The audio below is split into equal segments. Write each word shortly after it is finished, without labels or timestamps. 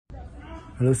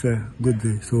Hello sir, good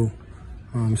day. So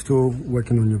I'm still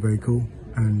working on your vehicle,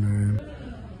 and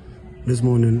this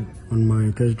morning on my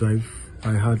test drive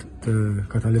I had the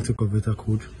catalytic converter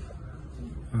code.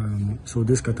 So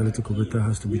this catalytic converter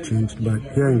has to be changed, but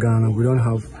here in Ghana we don't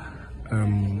have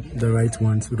the right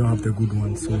ones, we don't have the good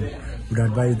ones, so we'd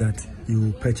advise that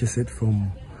you purchase it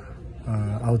from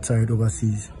outside,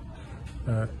 overseas.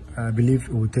 I believe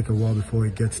it will take a while before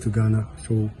it gets to Ghana,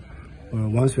 so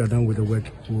once we are done with the work,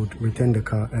 we would return the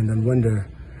car, and then when the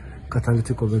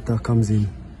catalytic converter comes in,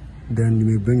 then you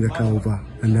may bring the car over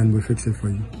and then we fix it for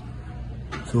you.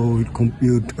 So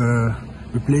you'd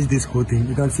replace this whole thing.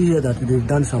 You can see here that they've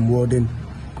done some welding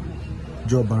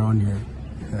job around here.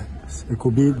 Yes. It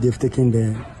could be they've taken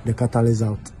the catalyst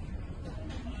out.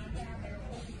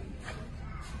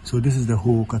 So this is the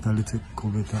whole catalytic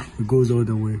converter. It goes all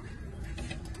the way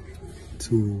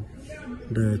to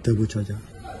the turbocharger.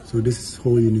 So this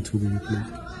whole unit will be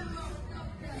replaced.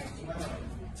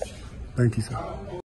 Thank you, sir.